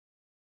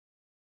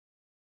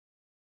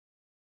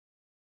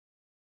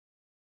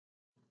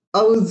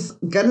I was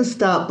going to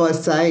start by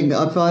saying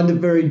I find it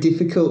very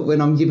difficult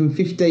when I'm given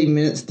 15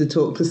 minutes to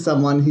talk to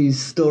someone whose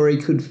story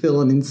could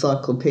fill an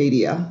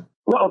encyclopedia.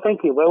 Well,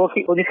 thank you. Well,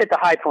 we'll just hit the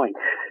high points.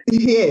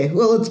 Yeah,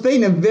 well, it's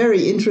been a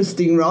very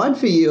interesting ride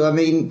for you. I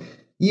mean,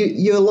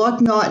 you're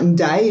like night and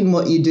day in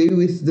what you do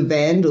with the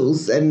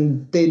Vandals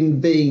and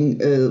then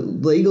being a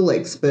legal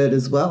expert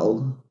as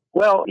well.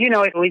 Well,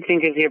 the lead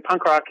thing is you're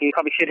punk rock. You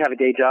probably should have a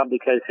day job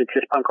because it's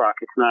just punk rock.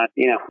 It's not,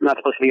 not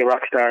supposed to be a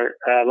rock star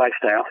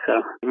lifestyle.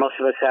 So most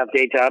of us have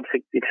day jobs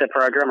except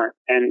for our drummer.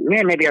 And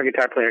maybe our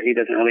guitar player, he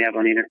doesn't really have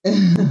one either.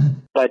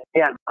 But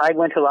yeah, I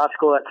went to law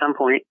school at some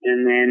point,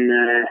 and then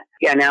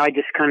now I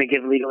just kind of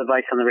give legal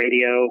advice on the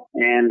radio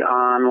and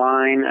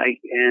online.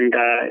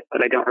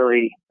 But I don't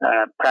really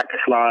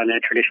practice law in a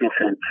traditional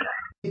sense.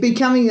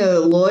 Becoming a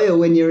lawyer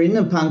when you're in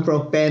a punk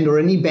rock band or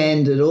any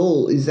band at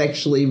all is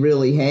actually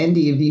really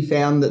handy. Have you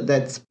found that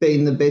that's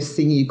been the best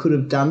thing you could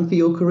have done for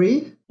your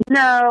career?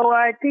 No,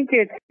 I think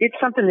it's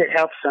something that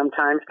helps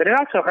sometimes, but it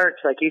also hurts.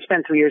 Like you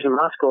spend 3 years in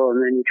law school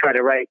and then you try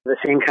to write the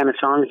same kind of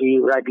songs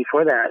you write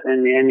before that,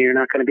 and you're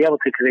not going to be able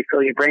to because they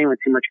fill your brain with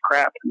too much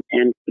crap.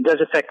 And it does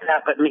affect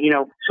that, but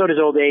so does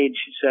old age.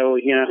 So,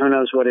 who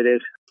knows what it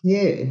is.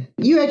 Yeah.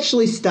 You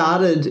actually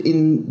started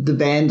in the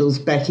Vandals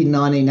back in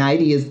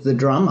 1980 as the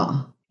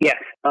drummer. Yes.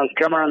 I was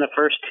drummer on the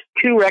first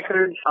 2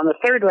 records. On the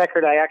third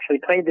record, I actually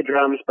played the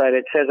drums, but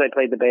it says I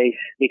played the bass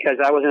because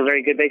I wasn't a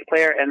very good bass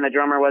player, and the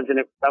drummer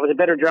wasn't. I was a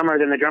better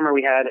drummer than the drummer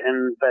we had,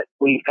 but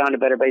we found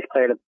a better bass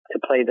player to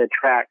play the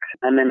tracks.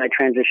 And then I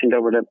transitioned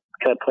over to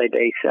play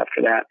bass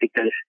after that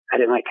because I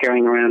didn't like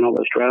carrying around all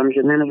those drums.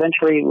 And then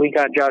eventually we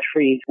got Josh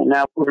Freese, and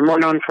now we're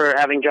more known for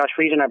having Josh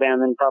Freese in our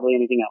band than probably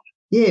anything else.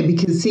 Yeah,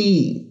 because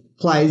he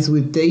plays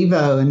with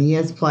Devo, and he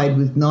has played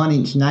with Nine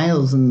Inch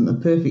Nails and The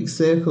Perfect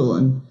Circle,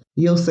 and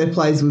he also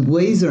plays with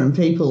Weezer and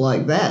people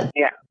like that.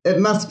 Yeah.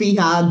 It must be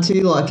hard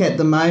too, like at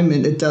the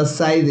moment it does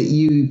say that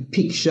you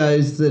pick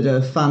shows that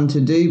are fun to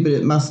do, but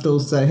it must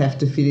also have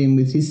to fit in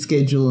with his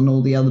schedule and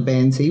all the other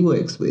bands he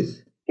works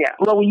with. Yeah,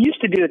 well, we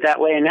used to do it that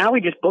way, and now we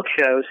just book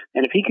shows,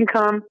 and if he can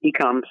come, he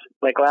comes.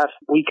 Like last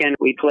weekend,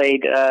 we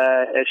played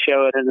a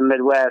show in the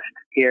Midwest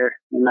here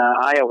in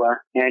Iowa,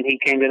 and he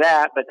came to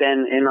that, but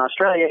then in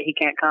Australia, he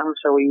can't come,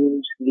 so we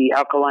used the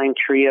Alkaline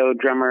Trio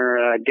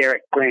drummer,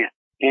 Derek Grant.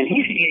 And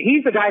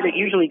he's the guy that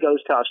usually goes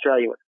to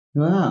Australia with.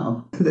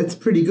 Wow, that's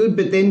pretty good.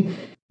 But then,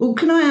 well,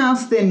 can I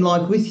ask then,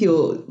 like with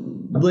your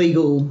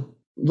legal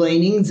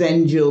leanings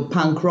and your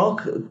punk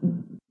rock,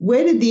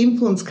 where did the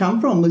influence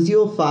come from? Was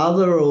your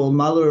father or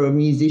mother a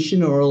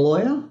musician or a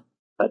lawyer?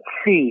 Let's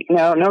see.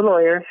 No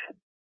lawyers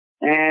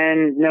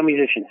and no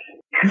musicians.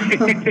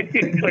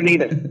 So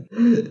neither.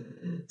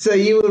 So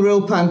you were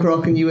real punk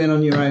rock and you went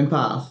on your own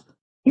path?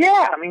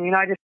 Yeah, I mean,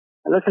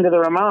 I listened to the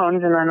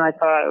Ramones, and then I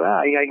thought, well,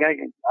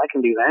 I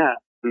can do that.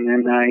 And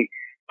then I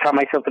taught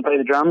myself to play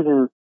the drums,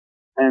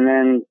 and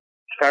then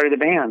started a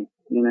band.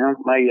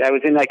 I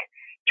was in like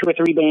 2 or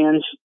 3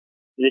 bands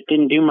that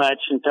didn't do much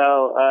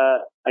until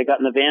I got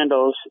in the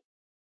Vandals,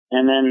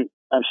 and then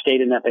I've stayed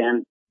in that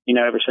band,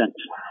 ever since.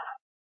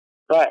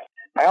 But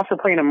I also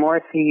play in a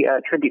Morrissey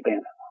tribute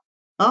band.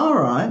 All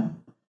right.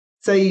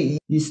 So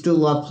you still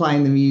love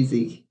playing the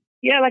music?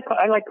 Yeah,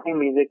 I like playing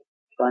music.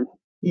 It's fun.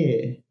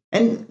 Yeah.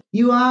 And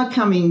you are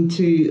coming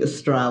to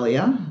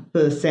Australia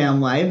for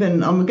Soundwave,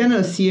 and I'm going to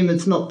assume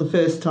it's not the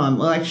first time.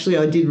 Well, actually,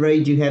 I did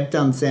read you have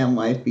done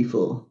Soundwave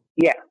before.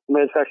 Yeah, it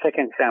was our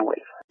second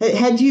Soundwave.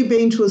 Had you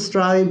been to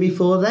Australia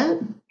before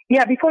that?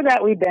 Yeah, before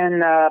that we've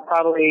been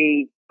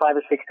probably 5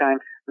 or 6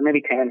 times, or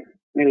maybe 10,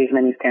 maybe as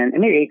many as 10, and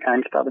maybe 8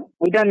 times probably.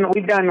 We've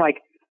done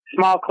like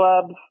small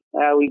clubs.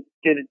 We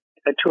did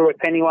a tour with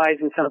Pennywise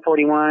in Sum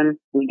 41.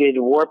 We did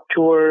Warp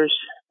tours.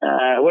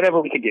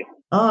 Whatever we could do.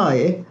 Oh,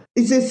 yeah.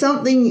 Is there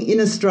something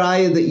in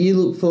Australia that you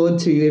look forward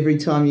to every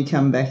time you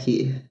come back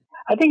here?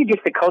 I think it's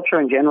just the culture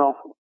in general.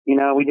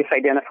 We just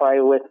identify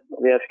with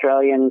the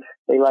Australians.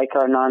 They like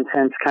our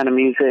nonsense kind of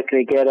music.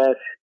 They get us.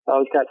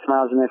 Always got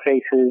smiles on their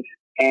faces.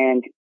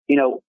 And,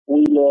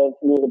 we live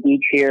near the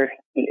beach here,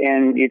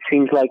 and it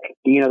seems like,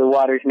 the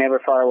water's never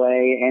far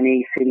away.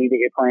 Any city that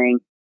you're playing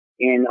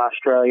in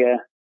Australia.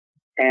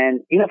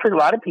 And, for a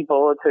lot of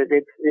people,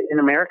 it's in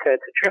America,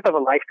 it's a trip of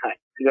a lifetime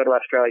to go to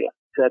Australia.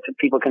 So that's what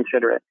people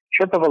consider it.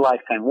 Trip of a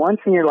lifetime. Once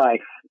in your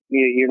life,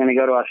 you're going to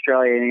go to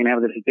Australia and you're going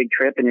to have this big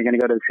trip and you're going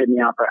to go to the Sydney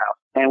Opera House.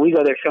 And we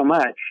go there so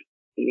much,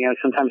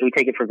 sometimes we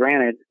take it for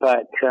granted,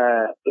 but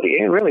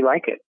I really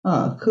like it.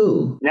 Oh,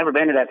 cool. Never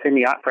been to that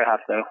Sydney Opera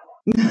House, though.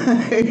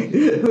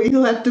 Well,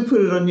 you'll have to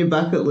put it on your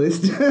bucket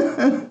list.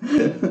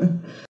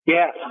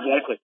 Yeah,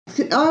 exactly.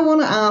 I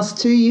want to ask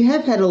too, you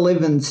have had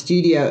 11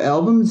 studio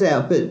albums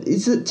out, but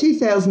is it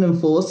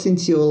 2004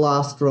 since your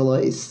last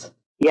release?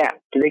 Yeah.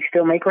 Do they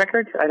still make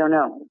records? I don't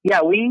know.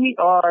 Yeah, we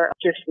are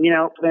just,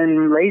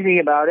 been lazy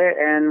about it,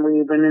 and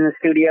we've been in the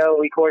studio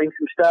recording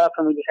some stuff,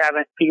 and we just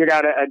haven't figured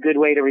out a good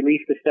way to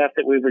release the stuff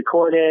that we've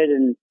recorded.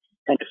 And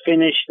and to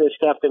finish the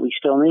stuff that we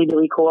still need to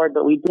record.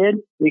 But we did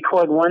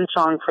record one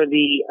song for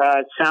the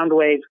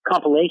Soundwave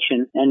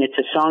compilation, and it's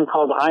a song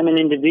called I'm an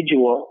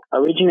Individual,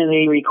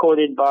 originally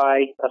recorded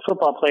by a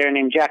football player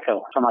named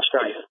Jacko from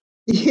Australia.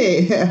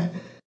 Yeah.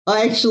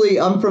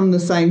 I'm from the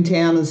same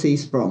town as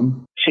he's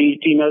from. So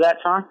do you know that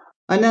song?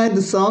 I know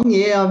the song,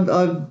 yeah.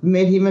 I've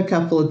met him a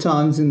couple of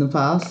times in the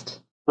past.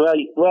 Well,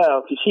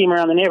 if you see him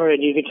around the neighborhood,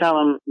 you could tell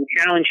him,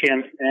 challenge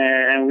him,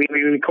 and we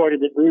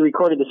recorded it. We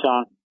recorded the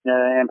song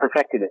and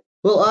perfected it.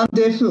 Well, I'm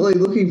definitely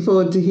looking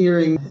forward to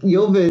hearing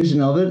your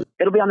version of it.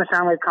 It'll be on the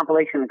Soundwave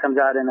compilation that comes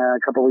out in a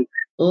couple of weeks.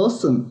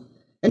 Awesome.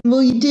 And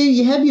well,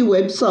 you have your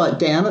website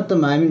down at the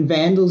moment,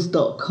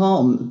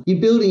 vandals.com.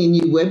 You're building a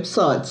new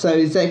website, so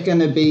is that going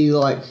to be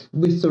like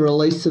with the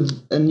release of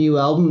a new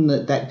album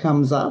that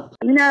comes up?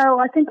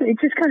 I think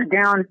it's just kind of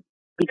down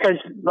because,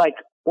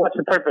 what's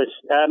the purpose?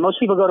 Most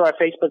people go to our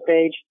Facebook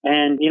page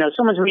and,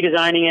 someone's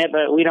redesigning it,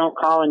 but we don't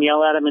call and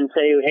yell at them and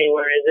say, hey,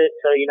 where is it?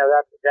 So,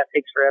 that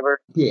takes forever.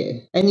 Yeah.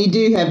 And you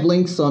do have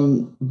links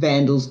on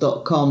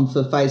vandals.com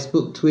for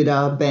Facebook,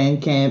 Twitter,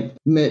 Bandcamp,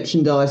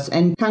 merchandise,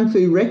 and Kung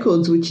Fu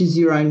Records, which is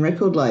your own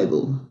record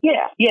label.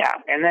 Yeah.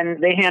 And then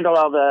they handle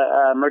all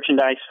the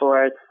merchandise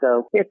for us.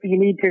 So if you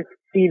need to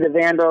see the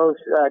Vandals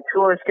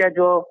tour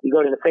schedule, you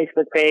go to the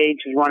Facebook page.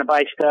 If you want to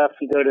buy stuff,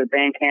 you go to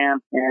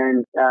Bandcamp,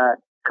 and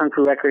Kung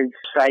Fu Records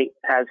site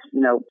has,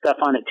 stuff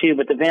on it too.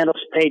 But the Vandals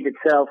page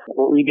itself,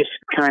 we just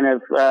kind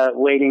of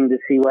waiting to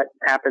see what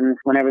happens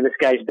whenever this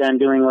guy's done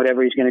doing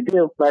whatever he's going to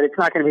do. But it's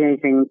not going to be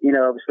anything,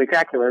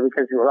 spectacular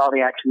because all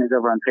the action is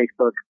over on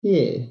Facebook.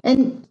 Yeah.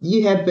 And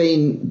you have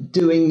been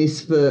doing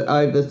this for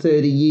over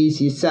 30 years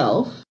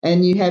yourself,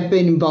 and you have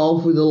been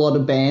involved with a lot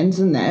of bands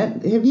and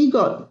that. Have you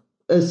got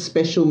a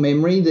special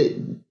memory that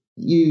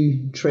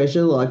you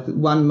treasure, like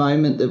one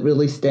moment that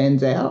really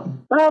stands out?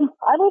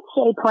 I would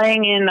say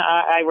playing in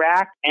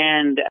Iraq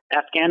and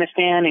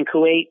Afghanistan and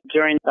Kuwait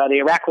during the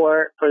Iraq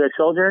War for the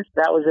soldiers.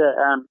 That was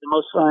the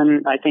most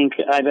fun I think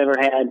I've ever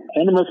had,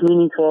 and the most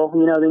meaningful.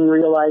 Then you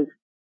realize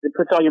it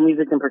puts all your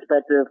music in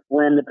perspective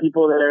when the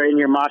people that are in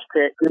your mosh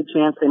pit, good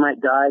chance they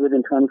might die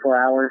within 24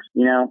 hours.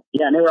 Yeah,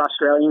 and there were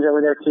Australians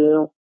over there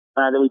too.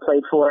 That we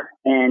played for,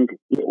 and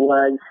it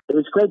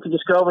was great to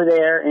just go over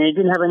there, and it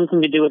didn't have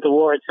anything to do with the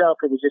war itself.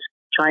 It was just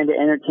trying to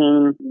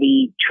entertain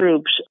the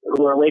troops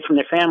who were away from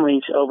their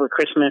families over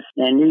Christmas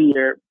and New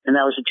Year, and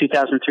that was in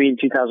 2003 and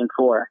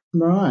 2004.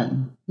 Right,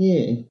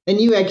 yeah. And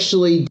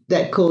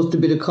that caused a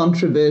bit of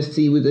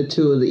controversy with a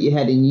tour that you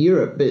had in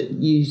Europe, but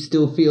you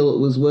still feel it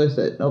was worth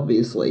it,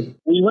 obviously.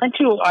 We went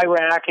to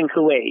Iraq and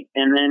Kuwait,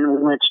 and then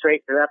we went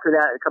straight, after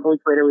that, a couple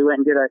weeks later, we went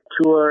and did a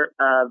tour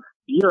of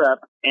Europe,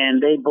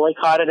 and they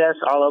boycotted us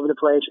all over the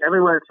place,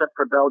 everywhere except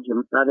for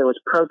Belgium. There was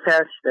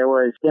protests, there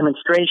was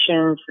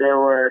demonstrations, there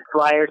were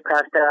flyers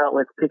passed out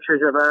with pictures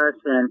of us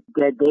and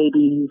dead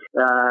babies,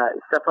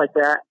 stuff like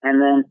that.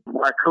 And then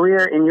our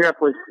career in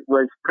Europe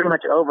was pretty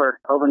much over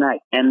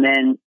overnight. And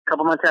then a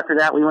couple months after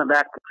that, we went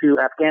back to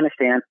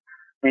Afghanistan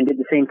and did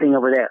the same thing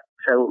over there.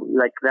 So,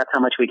 that's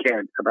how much we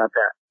cared about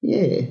that.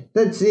 Yeah,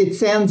 it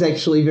sounds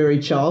actually very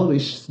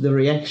childish, the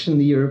reaction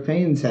the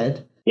Europeans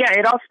had. Yeah,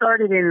 it all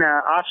started in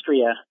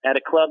Austria at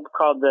a club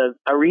called the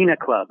Arena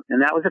Club.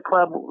 And that was a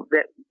club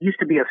that used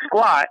to be a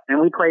squat,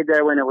 and we played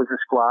there when it was a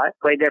squat,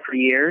 played there for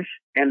years,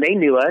 and they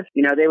knew us.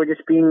 They were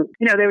just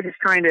they were just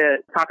trying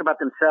to talk about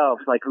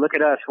themselves, like, look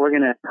at us, we're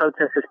going to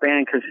protest this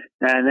band because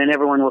then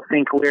everyone will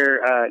think we're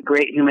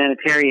great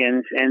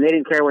humanitarians, and they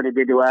didn't care what it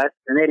did to us,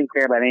 and they didn't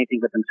care about anything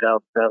but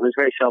themselves. So it was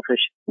a very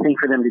selfish thing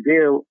for them to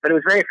do, but it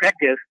was very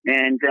effective,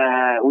 and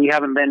we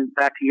haven't been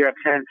back to Europe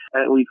since.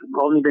 We've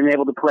only been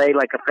able to play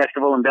like a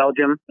festival in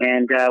Belgium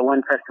and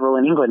one festival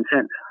in England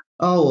since.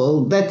 Oh,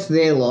 well, that's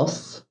their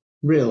loss,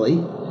 really. You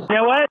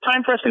know what?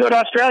 Time for us to go to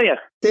Australia.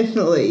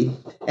 Definitely.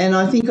 And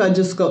I think I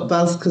just got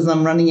buzzed because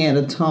I'm running out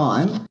of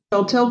time.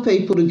 I'll tell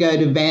people to go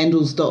to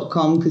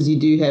vandals.com because you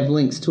do have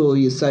links to all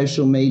your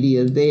social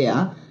media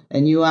there.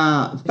 And you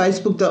are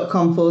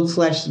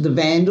facebook.com/The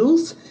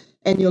Vandals.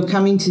 And you're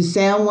coming to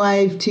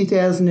Soundwave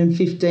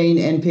 2015,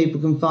 and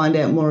people can find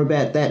out more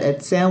about that at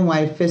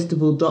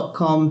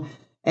soundwavefestival.com.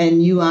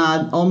 And you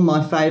are on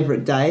my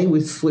favourite day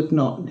with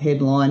Slipknot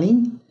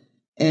headlining.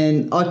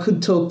 And I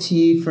could talk to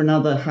you for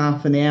another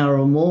half an hour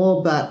or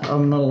more, but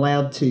I'm not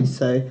allowed to.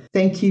 So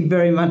thank you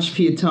very much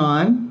for your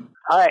time.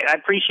 All right. I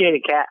appreciate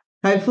it, Kat.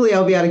 Hopefully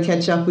I'll be able to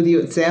catch up with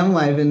you at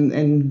Soundwave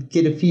and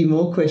get a few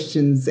more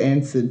questions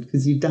answered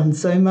because you've done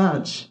so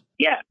much.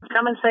 Yeah.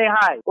 Come and say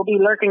hi. We'll be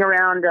lurking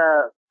around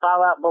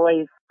Fall Out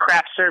Boy's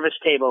craft service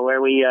table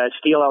where we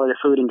steal all of their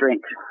food and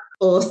drinks.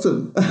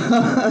 Awesome.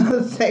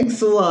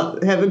 Thanks a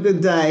lot. Have a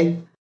good day.